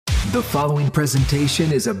The following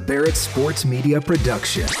presentation is a Barrett Sports Media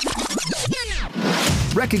production.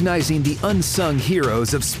 Recognizing the unsung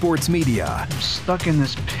heroes of sports media. I'm stuck in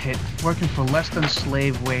this pit, working for less than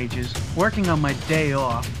slave wages, working on my day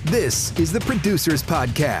off. This is the Producers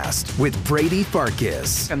Podcast with Brady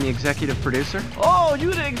Farkas. I'm the executive producer. Oh,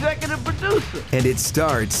 you the executive producer. And it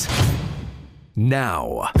starts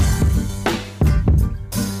now.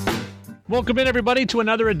 Welcome in, everybody, to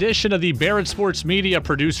another edition of the Barrett Sports Media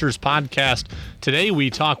Producers Podcast. Today, we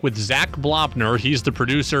talk with Zac Blobner. He's the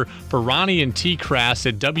producer for Ronnie and TKras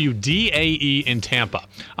at WDAE in Tampa.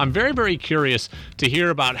 I'm very, very curious to hear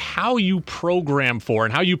about how you program for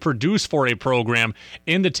and how you produce for a program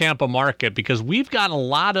in the Tampa market, because we've got a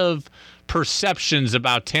lot of perceptions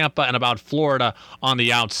about Tampa and about Florida on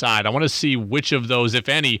the outside. I want to see which of those, if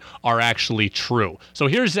any, are actually true. So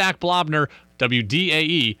here's Zac Blobner,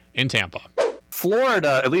 WDAE in Tampa.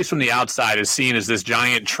 Florida, at least from the outside, is seen as this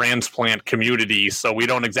giant transplant community, so we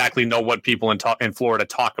don't exactly know what people in Florida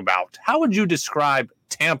talk about. How would you describe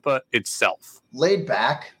Tampa itself? Laid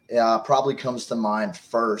back probably comes to mind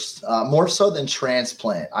first, more so than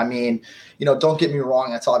transplant. I mean, don't get me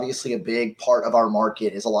wrong, that's obviously a big part of our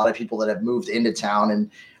market, is a lot of people that have moved into town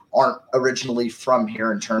and aren't originally from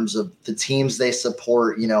here in terms of the teams they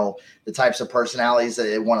support, the types of personalities that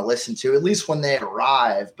they want to listen to, at least when they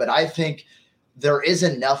arrive. But I think there is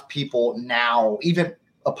enough people now, even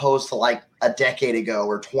opposed to like a decade ago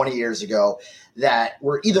or 20 years ago, that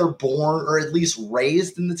were either born or at least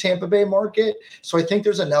raised in the Tampa Bay market. So I think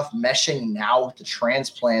there's enough meshing now with the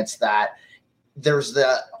transplants that there's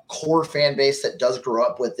the core fan base that does grow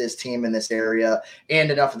up with this team in this area,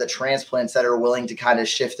 and enough of the transplants that are willing to kind of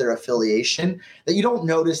shift their affiliation, that you don't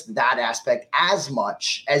notice that aspect as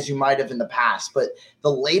much as you might have in the past. But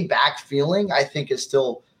the laid back feeling, I think, is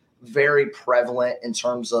still very prevalent in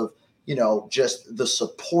terms of, just the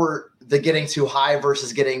support, the getting too high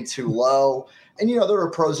versus getting too low. And, there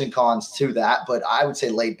are pros and cons to that, but I would say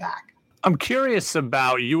laid back. I'm curious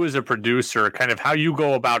about you as a producer, kind of how you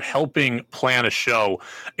go about helping plan a show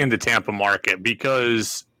in the Tampa market,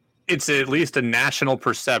 because it's at least a national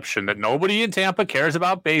perception that nobody in Tampa cares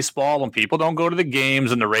about baseball and people don't go to the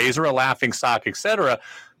games and the Rays are a laughingstock, etc.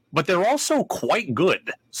 But they're also quite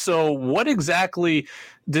good. So what exactly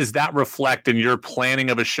does that reflect in your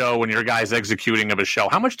planning of a show and your guys' executing of a show?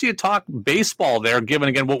 How much do you talk baseball there, given,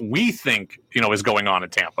 again, what we think, is going on in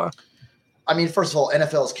Tampa? I mean, first of all,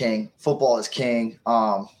 NFL is king. Football is king.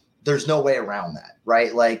 There's no way around that,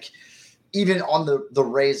 right? Like, even on the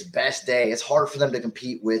Rays' best day, it's hard for them to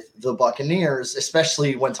compete with the Buccaneers,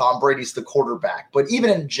 especially when Tom Brady's the quarterback. But even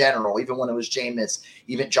in general, even when it was Jameis,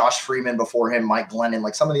 even Josh Freeman before him, Mike Glennon,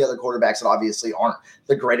 like some of the other quarterbacks that obviously aren't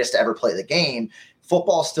the greatest to ever play the game,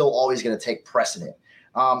 football's still always going to take precedent.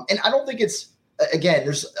 And I don't think it's, again,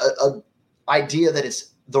 there's a idea that it's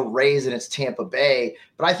the Rays and it's Tampa Bay.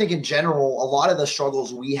 But I think in general, a lot of the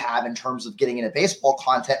struggles we have in terms of getting into baseball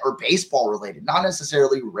content are baseball related, not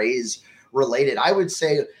necessarily Rays related. I would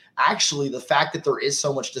say actually the fact that there is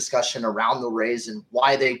so much discussion around the Rays and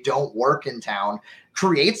why they don't work in town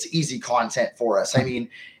creates easy content for us. I mean,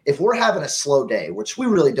 if we're having a slow day, which we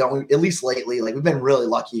really don't, at least lately, like we've been really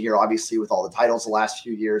lucky here, obviously with all the titles the last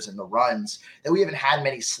few years and the runs, that we haven't had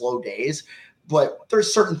many slow days. But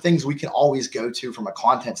there's certain things we can always go to from a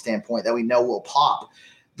content standpoint that we know will pop.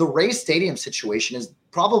 The Rays Stadium situation is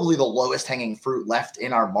probably the lowest hanging fruit left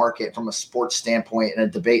in our market from a sports standpoint and a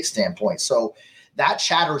debate standpoint. So that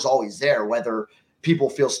chatter is always there, whether people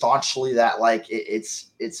feel staunchly that like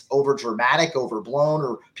it's over dramatic, overblown,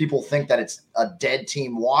 or people think that it's a dead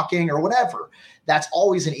team walking or whatever. That's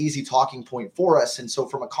always an easy talking point for us. And so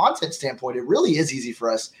from a content standpoint, it really is easy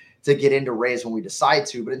for us to get into Rays when we decide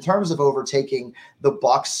to. But in terms of overtaking the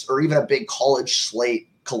Bucks or even a big college slate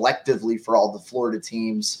collectively for all the Florida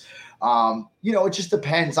teams, it just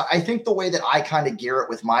depends. I think the way that I kind of gear it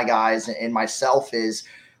with my guys and myself is,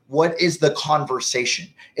 what is the conversation?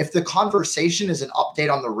 If the conversation is an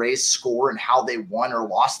update on the Rays score and how they won or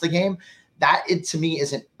lost the game, that to me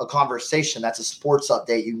isn't a conversation. That's a sports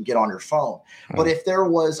update you can get on your phone. But if there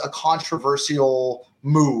was a controversial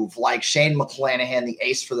move like Shane McClanahan, the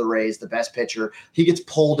ace for the Rays, the best pitcher, he gets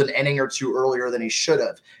pulled an inning or two earlier than he should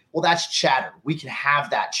have. Well, that's chatter. We can have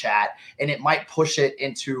that chat, and it might push it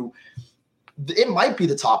into – it might be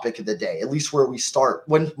the topic of the day, at least where we start.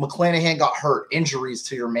 When McClanahan got hurt, injuries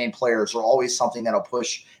to your main players are always something that'll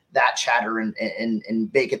push that chatter and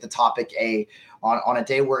make it the topic on a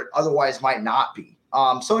day where it otherwise might not be.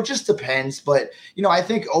 So it just depends. But, I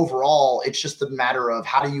think overall, it's just a matter of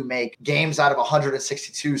how do you make games out of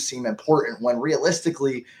 162 seem important when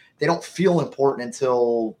realistically they don't feel important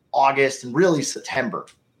until August and really September.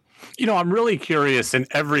 I'm really curious in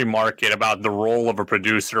every market about the role of a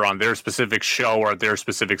producer on their specific show or their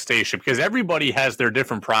specific station, because everybody has their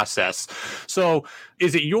different process. So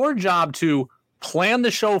is it your job to plan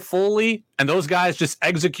the show fully and those guys just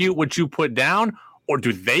execute what you put down? Or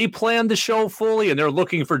do they plan the show fully and they're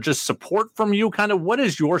looking for just support from you? Kind of what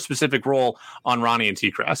is your specific role on Ronnie and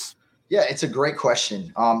TKras? Yeah, it's a great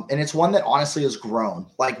question. And it's one that honestly has grown.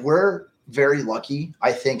 Like, we're very lucky,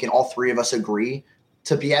 I think, and all three of us agree,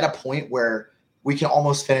 to be at a point where we can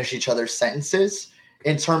almost finish each other's sentences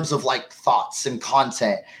in terms of like thoughts and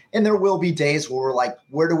content. And there will be days where we're like,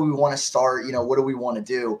 where do we want to start? What do we want to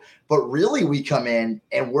do? But really we come in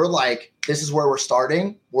and we're like, this is where we're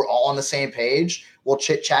starting. We're all on the same page. We'll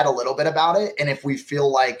chit chat a little bit about it. And if we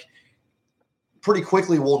feel like pretty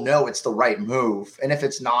quickly we'll know it's the right move. And if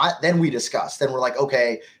it's not, then we discuss. Then we're like,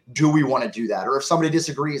 okay, do we want to do that? Or if somebody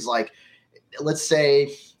disagrees, like, let's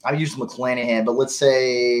say, I'm using McClanahan, but let's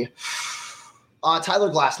say Tyler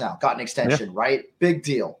Glasnow got an extension, right? Big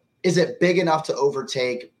deal. Is it big enough to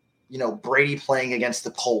overtake, Brady playing against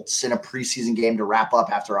the Colts in a preseason game to wrap up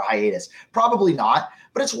after a hiatus? Probably not,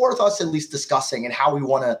 but it's worth us at least discussing and how we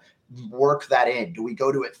want to work that in. Do we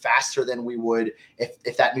go to it faster than we would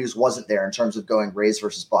if that news wasn't there in terms of going Rays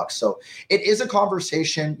versus Bucks? So it is a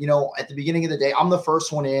conversation. At the beginning of the day, I'm the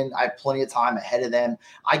first one in. I have plenty of time ahead of them.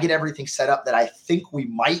 I get everything set up that I think we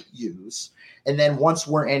might use. And then once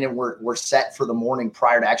we're in and we're set for the morning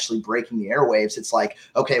prior to actually breaking the airwaves, it's like,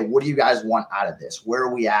 okay, what do you guys want out of this? Where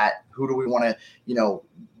are we at? Who do we want to,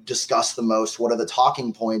 discuss the most? What are the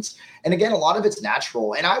talking points? And again, a lot of it's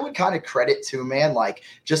natural. And I would kind of credit to, man, like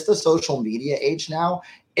just the social media age now.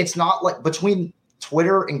 It's not like between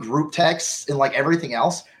Twitter and group texts and like everything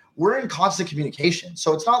else, we're in constant communication.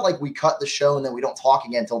 So it's not like we cut the show and then we don't talk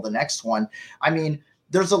again until the next one. I mean,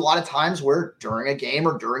 there's a lot of times where during a game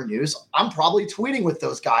or during news, I'm probably tweeting with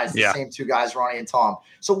those guys, the same two guys, Ronnie and Tom.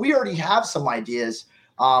 So we already have some ideas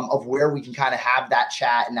of where we can kind of have that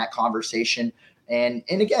chat and that conversation. And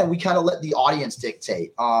again, we kind of let the audience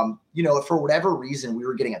dictate. If for whatever reason we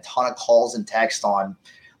were getting a ton of calls and text on,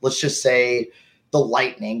 let's just say, the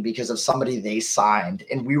Lightning because of somebody they signed,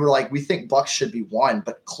 and we were like, we think Bucks should be one,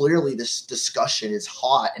 but clearly this discussion is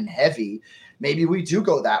hot and heavy. Maybe we do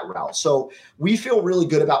go that route. So we feel really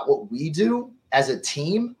good about what we do as a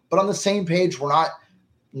team, but on the same page, we're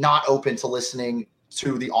not open to listening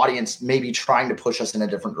to the audience maybe trying to push us in a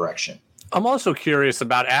different direction. I'm also curious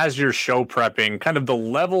about, as you're show prepping, kind of the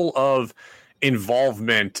level of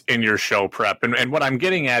involvement in your show prep. And what I'm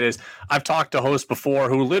getting at is I've talked to hosts before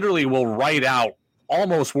who literally will write out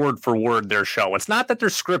almost word for word their show. It's not that they're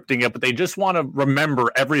scripting it, but they just want to remember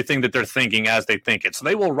everything that they're thinking as they think it. So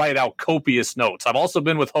they will write out copious notes. I've also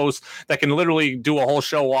been with hosts that can literally do a whole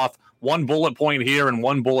show off one bullet point here and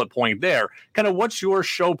one bullet point there. Kind of what's your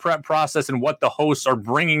show prep process and what the hosts are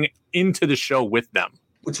bringing into the show with them?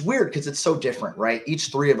 It's weird because it's so different, right?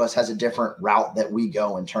 Each three of us has a different route that we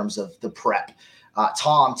go in terms of the prep.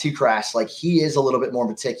 Tom TKras, like, he is a little bit more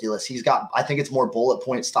meticulous. He's got, I think it's more bullet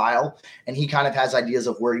point style, and he kind of has ideas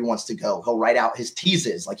of where he wants to go. He'll write out his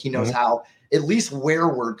teases. Like, he knows how, at least where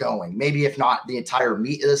we're going. Maybe if not the entire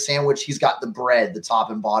meat of the sandwich, he's got the bread, the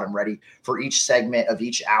top and bottom ready for each segment of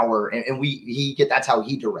each hour. And that's how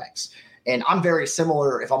he directs. And I'm very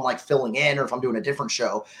similar if I'm like filling in or if I'm doing a different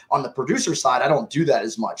show. On the producer side, I don't do that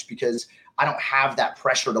as much because I don't have that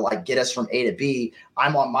pressure to like get us from A to B.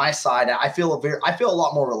 I'm on my side. And I feel a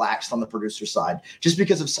lot more relaxed on the producer side just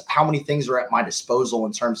because of how many things are at my disposal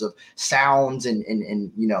in terms of sounds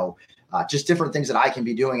and just different things that I can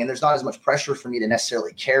be doing. And there's not as much pressure for me to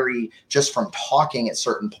necessarily carry just from talking at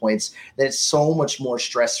certain points, that it's so much more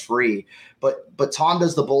stress-free. But Tom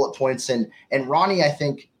does the bullet points, and Ronnie, I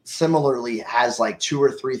think, similarly has like 2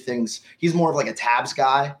 or 3 things. He's more of like a tabs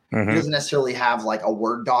guy. He doesn't necessarily have like a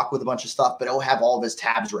Word doc with a bunch of stuff, but he'll have all of his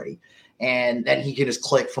tabs ready. And then he can just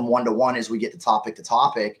click from one to one as we get to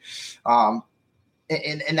topic. And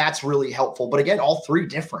that's really helpful. But again, all 3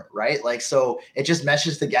 different, right? Like, so it just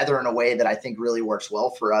meshes together in a way that I think really works well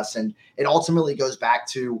for us. And it ultimately goes back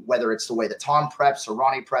to whether it's the way that Tom preps or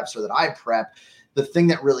Ronnie preps or that I prep. The thing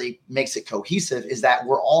that really makes it cohesive is that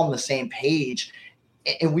we're all on the same page.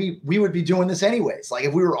 And we would be doing this anyways. Like,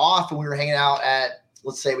 if we were off and we were hanging out at,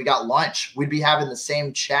 let's say we got lunch, we'd be having the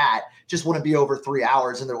same chat, just wouldn't be over 3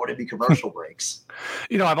 hours and there wouldn't be commercial breaks.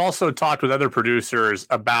 I've also talked with other producers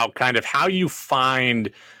about kind of how you find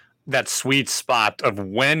that sweet spot of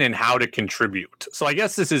when and how to contribute. So I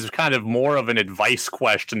guess this is kind of more of an advice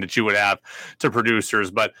question that you would have to producers,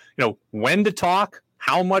 but when to talk,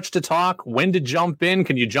 how much to talk, when to jump in?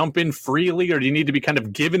 Can you jump in freely, or do you need to be kind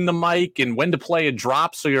of given the mic, and when to play a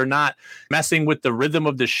drop so you're not messing with the rhythm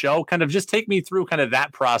of the show? Kind of just take me through kind of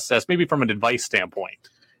that process, maybe from an advice standpoint.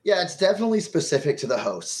 Yeah, it's definitely specific to the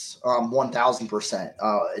hosts,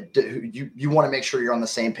 1,000%. You want to make sure you're on the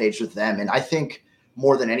same page with them. And I think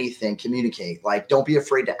more than anything, communicate. Like, don't be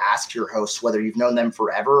afraid to ask your hosts, whether you've known them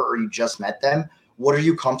forever or you just met them, what are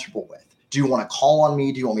you comfortable with? Do you want to call on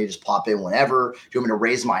me? Do you want me to just pop in whenever? Do you want me to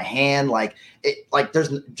raise my hand?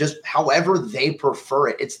 There's just however they prefer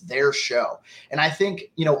it. It's their show. And I think,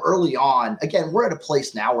 early on, again, we're at a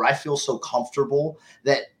place now where I feel so comfortable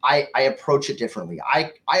that I approach it differently.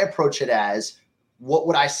 I approach it as, what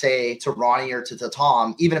would I say to Ronnie or to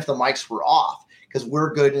Tom, even if the mics were off? Because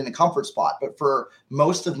we're good in a comfort spot. But for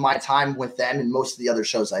most of my time with them and most of the other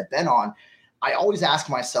shows I've been on, I always ask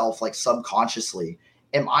myself, like, subconsciously,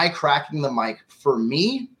 am I cracking the mic for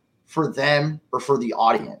me, for them, or for the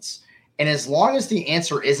audience? And as long as the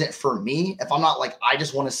answer isn't for me, if I'm not like, I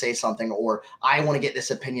just want to say something, or I want to get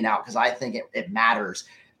this opinion out because I think it matters,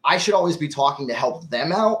 I should always be talking to help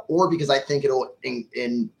them out, or because I think it'll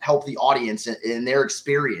help the audience in their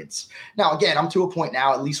experience. Now, again, I'm to a point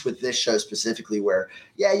now, at least with this show specifically, where,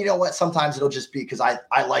 yeah, you know what? Sometimes it'll just be because I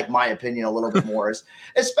like my opinion a little bit more,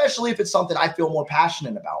 especially if it's something I feel more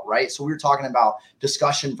passionate about, right? So we were talking about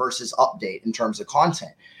discussion versus update in terms of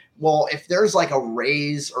content. Well, if there's like a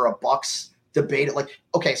Rays or a Bucks debate, like,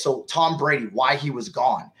 okay, so Tom Brady, why he was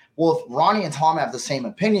gone. Well, if Ronnie and Tom have the same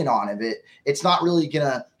opinion on it, it's not really going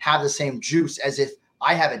to have the same juice as if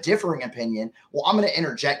I have a differing opinion. Well, I'm going to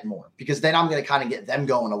interject more, because then I'm going to kind of get them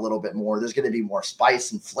going a little bit more. There's going to be more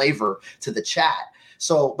spice and flavor to the chat.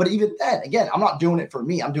 So, but even then, again, I'm not doing it for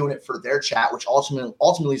me. I'm doing it for their chat, which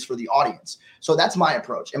ultimately is for the audience. So that's my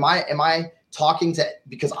approach. Am I talking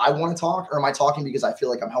because I want to talk, or am I talking because I feel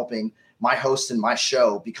like I'm helping my host and my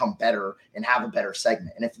show become better and have a better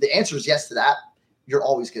segment? And if the answer is yes to that, you're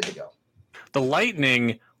always good to go. The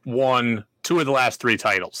Lightning won 2 of the last 3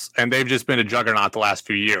 titles, and they've just been a juggernaut the last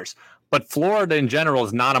few years. But Florida in general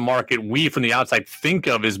is not a market we from the outside think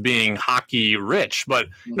of as being hockey rich. But,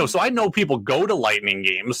 so I know people go to Lightning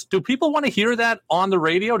games. Do people want to hear that on the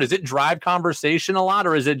radio? Does it drive conversation a lot,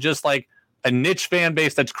 or is it just like a niche fan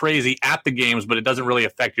base that's crazy at the games, but it doesn't really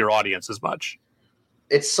affect your audience as much?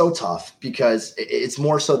 It's so tough, because it's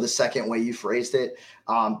more so the second way you phrased it.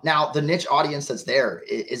 Now, the niche audience that's there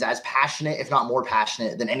is as passionate, if not more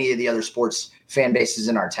passionate, than any of the other sports fan bases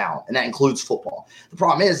in our town, and that includes football. The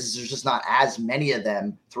problem is there's just not as many of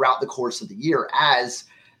them throughout the course of the year as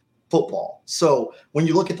football. So when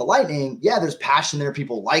you look at the Lightning, yeah, there's passion there.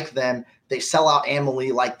 People like them. They sell out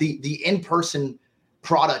annually. Like the in-person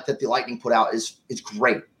product that the Lightning put out is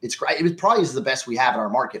great. It's great. It probably is the best we have in our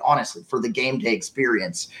market, honestly, for the game day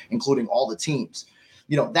experience, including all the teams.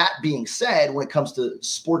 That being said, when it comes to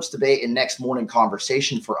sports debate and next morning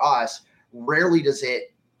conversation for us, rarely does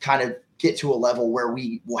it kind of get to a level where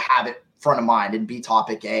we will have it front of mind and be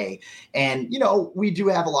topic A. And, we do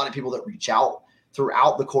have a lot of people that reach out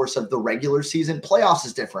throughout the course of the regular season. Playoffs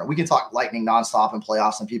is different. We can talk Lightning nonstop in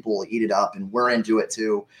playoffs and people will eat it up, and we're into it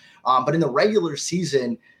too. But in the regular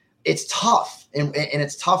season, it's tough. And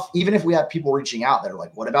it's tough, even if we have people reaching out that are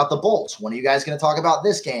like, what about the Bolts? When are you guys going to talk about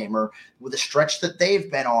this game, or with the stretch that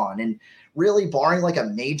they've been on? And really, barring like a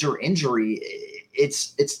major injury,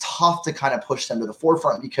 it's tough to kind of push them to the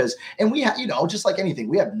forefront, because, and we have, just like anything,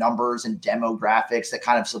 we have numbers and demographics that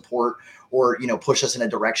kind of support or, push us in a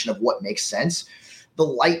direction of what makes sense. The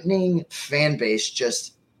Lightning fan base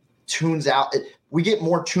just tunes out. We get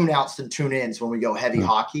more tune-outs than tune-ins when we go heavy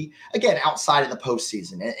hockey. Again, outside of the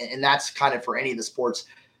postseason. And that's kind of for any of the sports.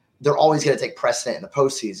 They're always going to take precedent in the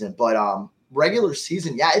postseason. But regular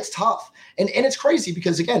season, yeah, it's tough. And it's crazy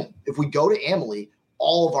because, again, if we go to Amalie,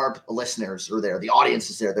 all of our listeners are there. The audience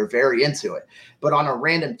is there. They're very into it. But on a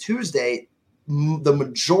random Tuesday, the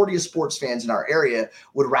majority of sports fans in our area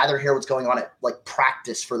would rather hear what's going on at like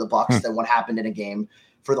practice for the Bucks than what happened in a game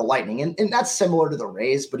for the Lightning. And that's similar to the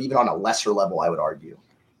Rays, but even on a lesser level, I would argue.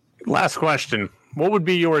 Last question. What would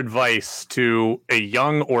be your advice to a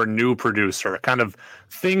young or new producer? Kind of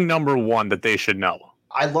thing number one that they should know.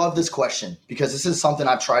 I love this question, because this is something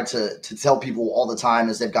I've tried to tell people all the time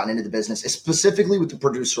as they've gotten into the business, specifically with the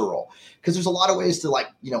producer role. Because there's a lot of ways to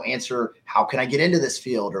answer, how can I get into this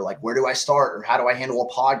field? Or where do I start? Or how do I handle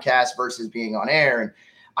a podcast versus being on air? And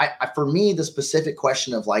for me, the specific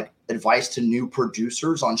question of advice to new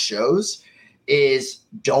producers on shows is,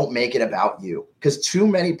 don't make it about you. Because too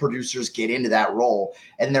many producers get into that role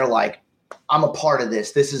and they're like, I'm a part of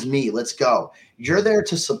this. This is me. Let's go. You're there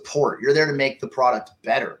to support. You're there to make the product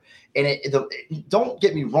better. And don't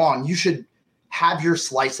get me wrong. You should have your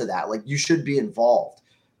slice of that. Like, you should be involved,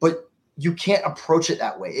 but you can't approach it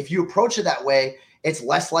that way. If you approach it that way, it's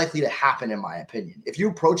less likely to happen, in my opinion. If you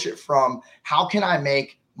approach it from, how can I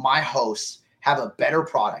make my hosts have a better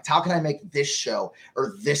product? How can I make this show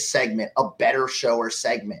or this segment a better show or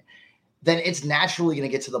segment? Then it's naturally going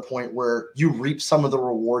to get to the point where you reap some of the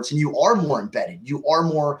rewards and you are more embedded. You are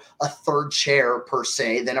more a third chair per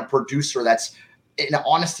se than a producer that's, in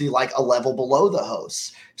honesty, like a level below the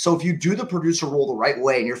hosts. So if you do the producer role the right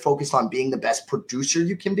way and you're focused on being the best producer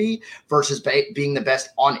you can be versus being the best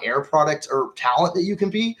on-air product or talent that you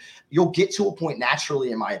can be, you'll get to a point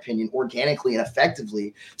naturally, in my opinion, organically and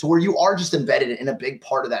effectively, to where you are just embedded in a big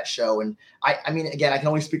part of that show. And I mean, again, I can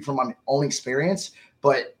only speak from my own experience,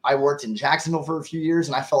 but I worked in Jacksonville for a few years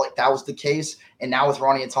and I felt like that was the case. And now with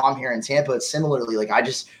Ronnie and Tom here in Tampa, it's similarly, like, I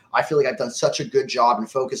feel like I've done such a good job and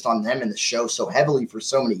focused on them in the show so heavily for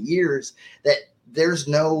so many years that there's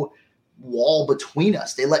no wall between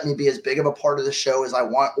us. They let me be as big of a part of the show as I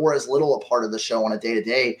want, or as little a part of the show on a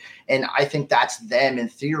day-to-day. And I think that's them, in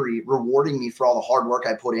theory, rewarding me for all the hard work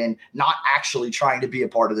I put in, not actually trying to be a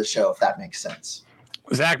part of the show, if that makes sense.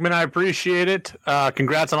 Zach, man, I appreciate it.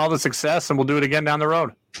 Congrats on all the success, and we'll do it again down the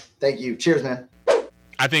road. Thank you. Cheers, man.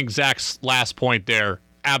 I think Zach's last point there,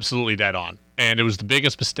 absolutely dead on. And it was the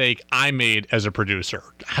biggest mistake I made as a producer.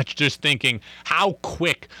 Just thinking, how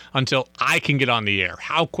quick until I can get on the air?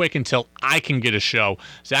 How quick until I can get a show?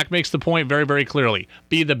 Zach makes the point very, very clearly.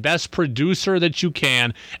 Be the best producer that you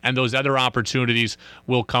can, and those other opportunities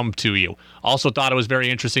will come to you. Also thought it was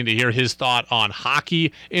very interesting to hear his thought on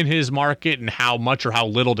hockey in his market and how much or how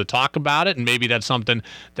little to talk about it. And maybe that's something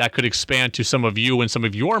that could expand to some of you and some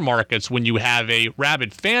of your markets when you have a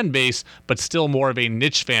rabid fan base, but still more of a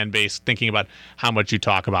niche fan base, thinking about how much you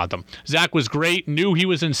talk about them. Zach was great, knew he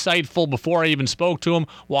was insightful before I even spoke to him,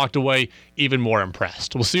 walked away even more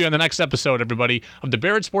impressed. We'll see you on the next episode, everybody, of the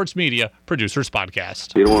Barrett Sports Media Producers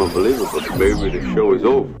Podcast. You don't want to believe it, but baby, the show is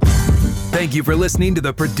over. Thank you for listening to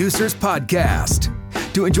the Producers Podcast.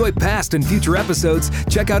 To enjoy past and future episodes,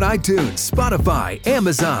 check out iTunes, Spotify,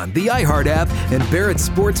 Amazon, the iHeart app, and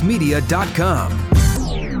BarrettSportsMedia.com.